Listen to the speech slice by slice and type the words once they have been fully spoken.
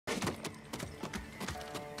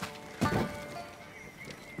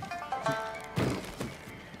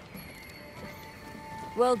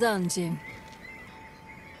Well done, Jim.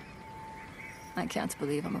 I can't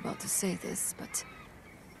believe I'm about to say this, but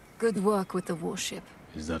good work with the warship.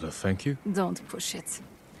 Is that a thank you? Don't push it.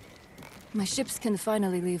 My ships can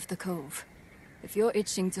finally leave the cove. If you're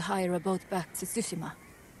itching to hire a boat back to Tsushima,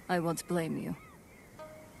 I won't blame you.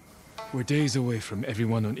 We're days away from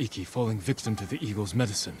everyone on Iki falling victim to the Eagle's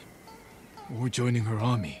medicine. Or joining her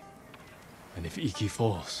army. And if Iki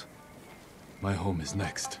falls, my home is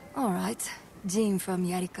next. All right, Jean from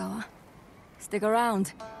Yarikawa. Stick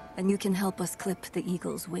around, and you can help us clip the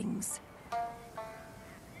Eagle's wings.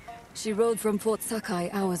 She rode from Fort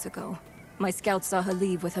Sakai hours ago. My scouts saw her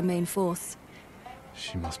leave with her main force.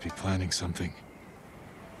 She must be planning something.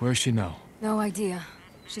 Where is she now? No idea.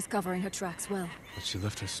 She's covering her tracks well. But she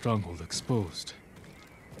left her stronghold exposed.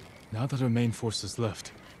 Now that her main force is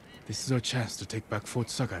left, this is our chance to take back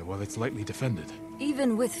Fort Sakai while it's lightly defended.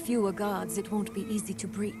 Even with fewer guards, it won't be easy to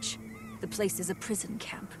breach. The place is a prison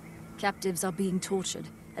camp. Captives are being tortured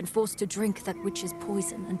and forced to drink that witch's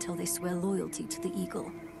poison until they swear loyalty to the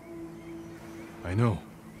Eagle. I know.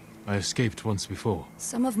 I escaped once before.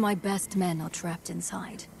 Some of my best men are trapped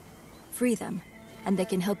inside. Free them, and they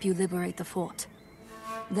can help you liberate the fort.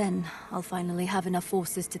 Then, I'll finally have enough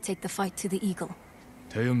forces to take the fight to the Eagle.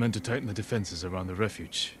 Tell your men to tighten the defenses around the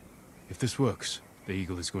refuge. If this works, the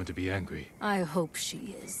Eagle is going to be angry. I hope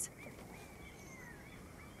she is.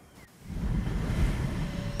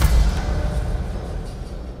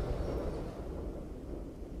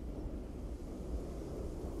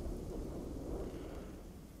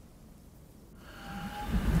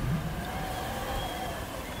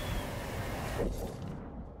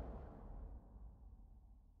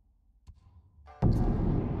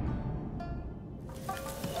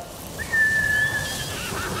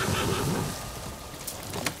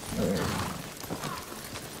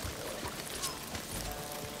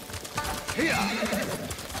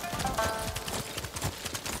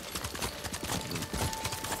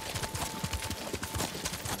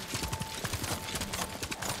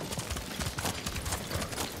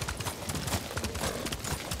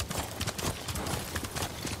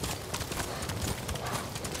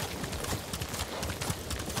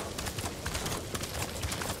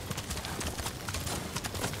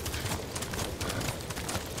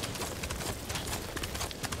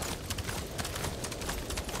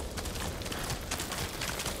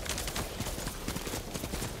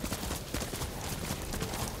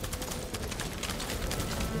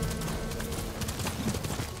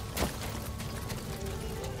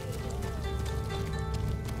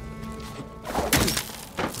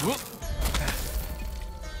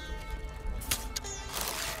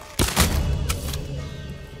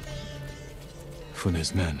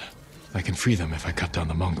 Fune's men. I can free them if I cut down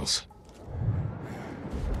the Mongols.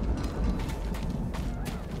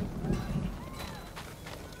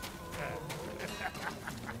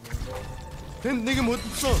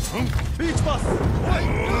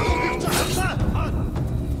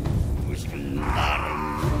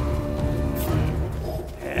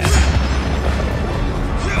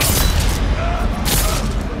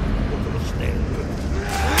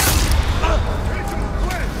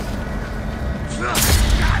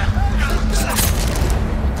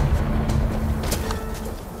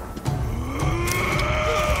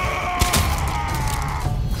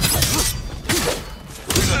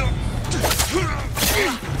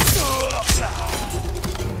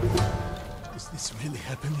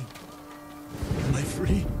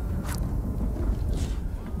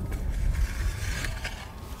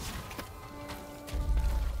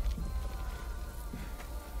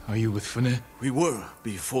 Are you with Fune? We were,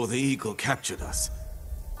 before the Eagle captured us.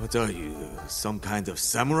 What are you, some kind of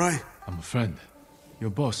samurai? I'm a friend. Your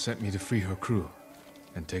boss sent me to free her crew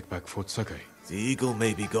and take back Fort Sakai. The Eagle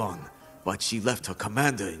may be gone, but she left her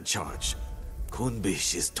commander in charge.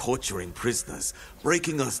 Kunbish is torturing prisoners,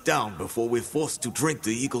 breaking us down before we're forced to drink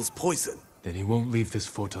the Eagle's poison. Then he won't leave this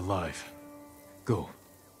fort alive. Go.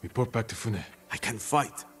 Report back to Fune. I can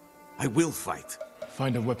fight. I will fight.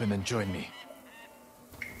 Find a weapon and join me.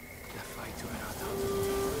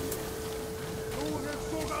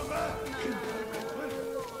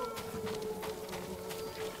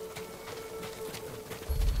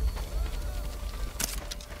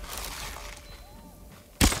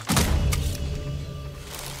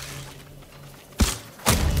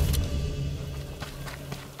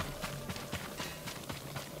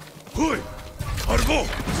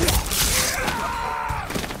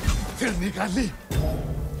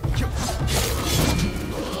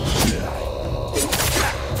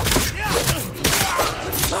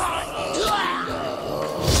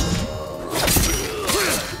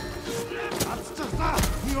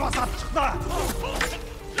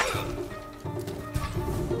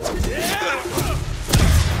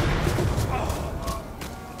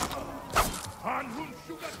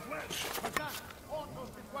 Am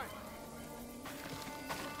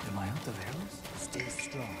I out of arrows? Stay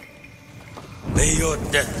strong. May your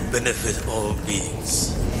death benefit all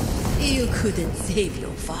beings. You couldn't save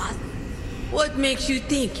your father. What makes you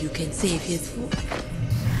think you can save his voice?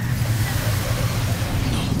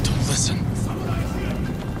 No, don't listen.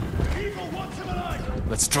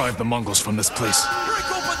 Let's drive the Mongols from this place.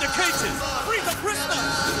 Break open the cages! Free the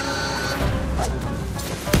prisoners!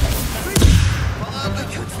 I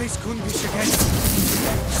can't face Kunbish again.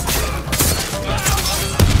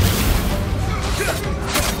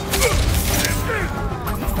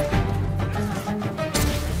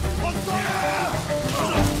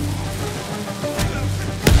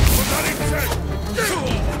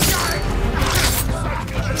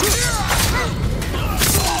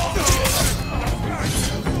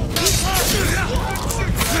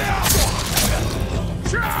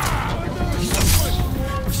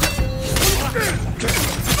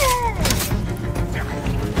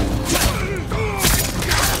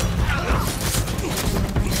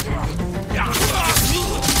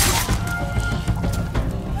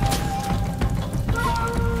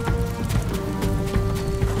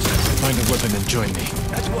 Find a weapon and join me.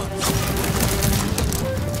 At once.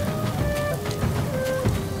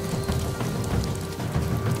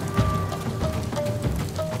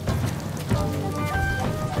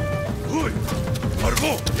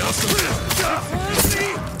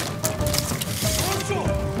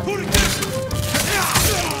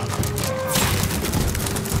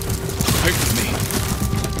 Fight with me.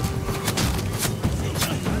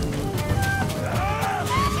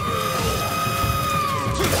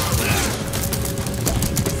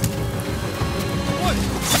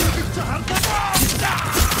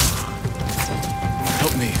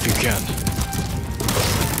 Help me if you can.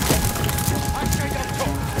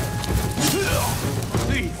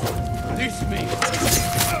 Please, release me.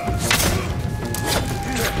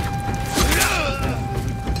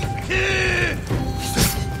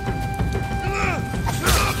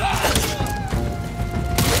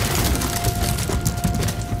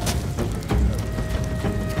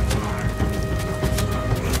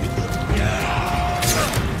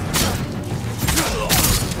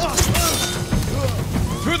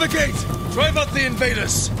 Through the gate! Drive out the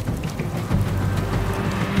invaders!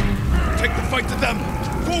 Take the fight to them!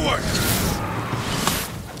 Forward!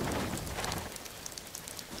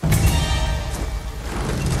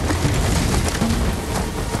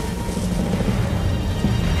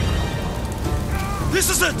 This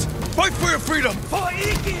is it! Fight for your freedom! For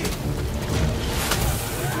Iki!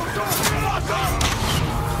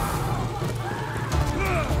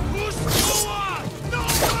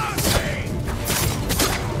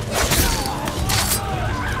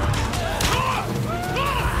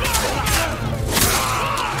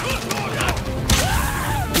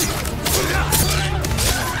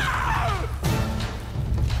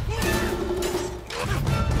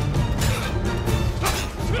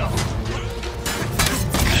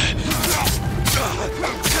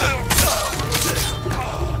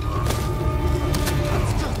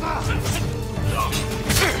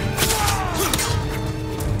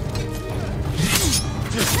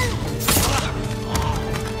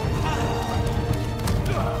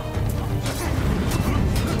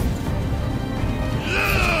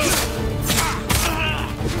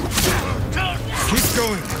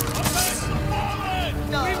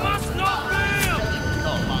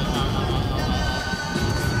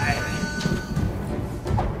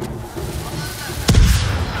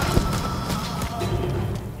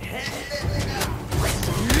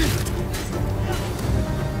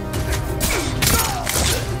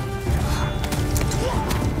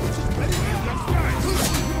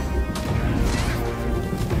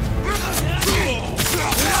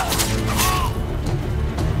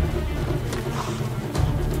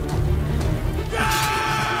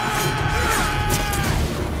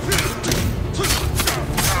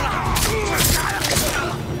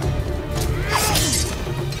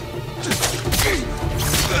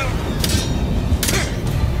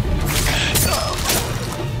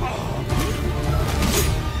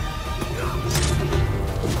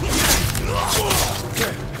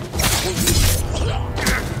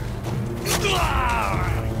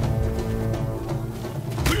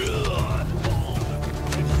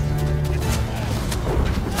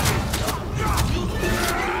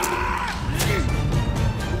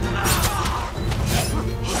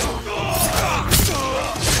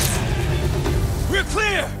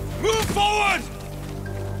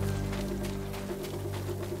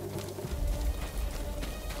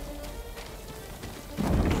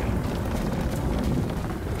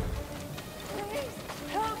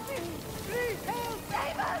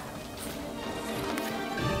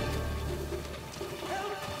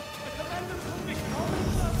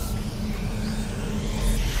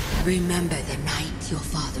 Remember the night your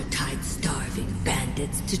father tied starving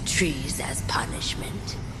bandits to trees as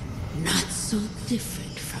punishment? Not so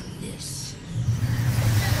different from this.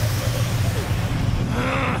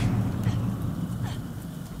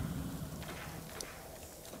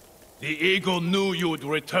 The eagle knew you'd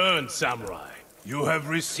return, samurai. You have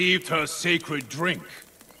received her sacred drink.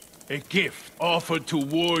 A gift offered to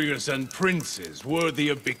warriors and princes worthy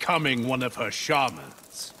of becoming one of her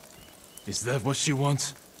shamans. Is that what she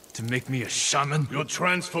wants? To make me a shaman? Your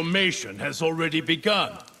transformation has already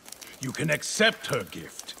begun. You can accept her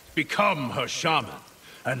gift, become her shaman,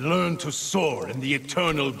 and learn to soar in the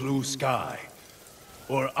eternal blue sky.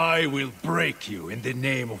 Or I will break you in the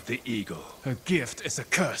name of the eagle. Her gift is a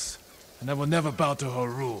curse, and I will never bow to her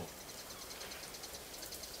rule.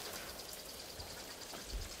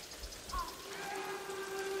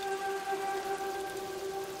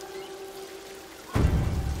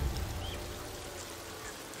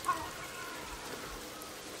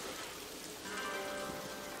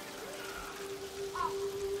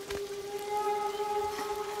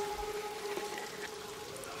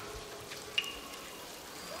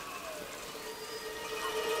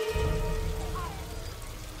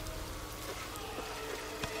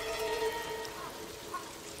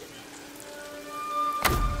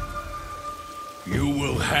 You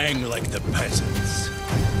will hang like the peasants.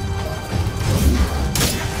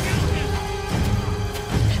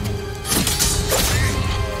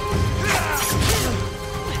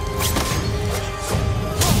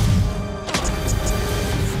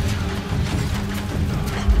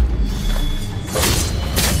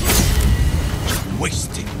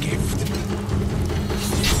 Wasted gift.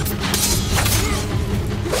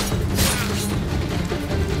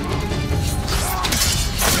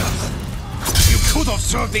 Could have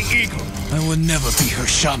served the eagle. I will never be her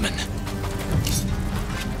shaman.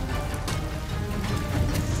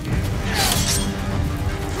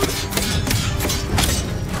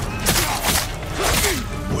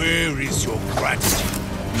 Where is your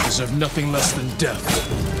gratitude? You deserve nothing less than death.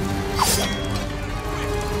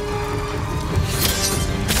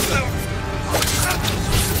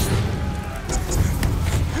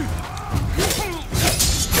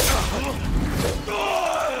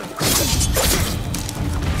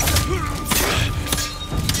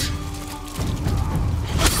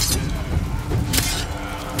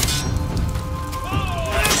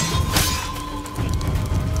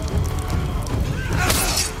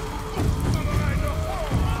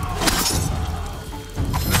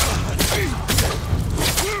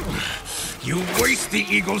 You waste the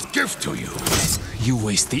eagle's gift to you. You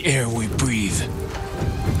waste the air we breathe.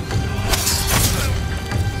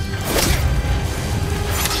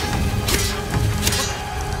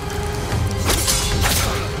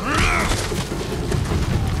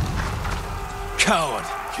 Coward!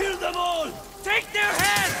 Kill them all! Take their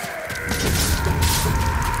heads!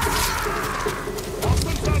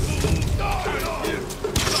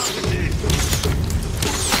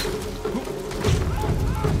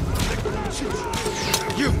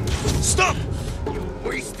 You! Stop! You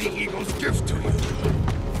waste the eagle's gift to you.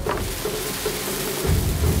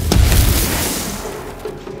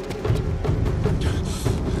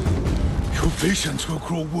 Your visions will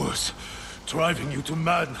grow worse, driving you to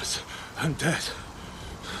madness and death.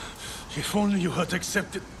 If only you had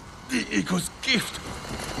accepted the eagle's gift.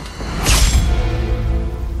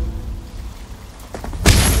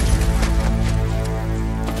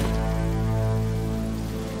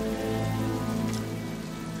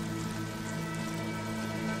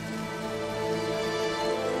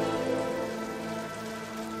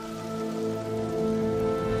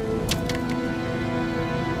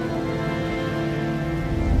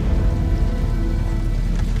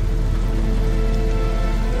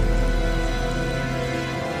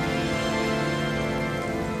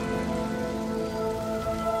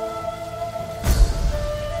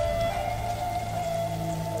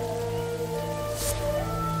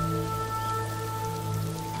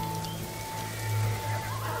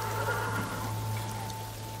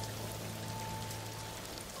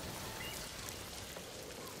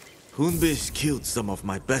 Hunbish killed some of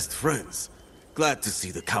my best friends. Glad to see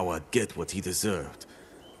the coward get what he deserved.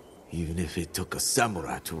 Even if it took a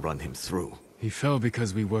samurai to run him through. He fell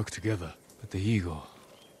because we worked together. But the eagle...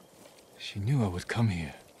 she knew I would come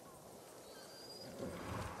here.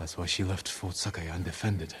 That's why she left Fort Sakai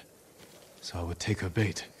undefended. So I would take her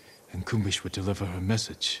bait, and Kumbish would deliver her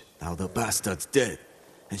message. Now the bastard's dead,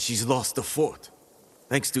 and she's lost the fort.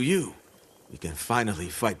 Thanks to you, we can finally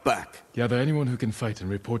fight back. Gather anyone who can fight and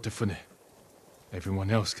report to Fume.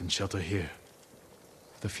 Everyone else can shelter here.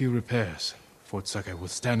 With a few repairs, Fort Sakai will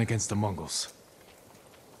stand against the Mongols.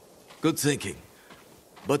 Good thinking.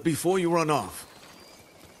 But before you run off,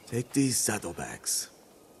 take these saddlebags.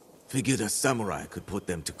 Figured a samurai could put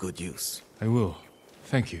them to good use. I will.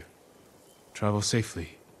 Thank you. Travel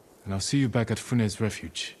safely, and I'll see you back at Fune's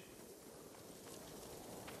refuge.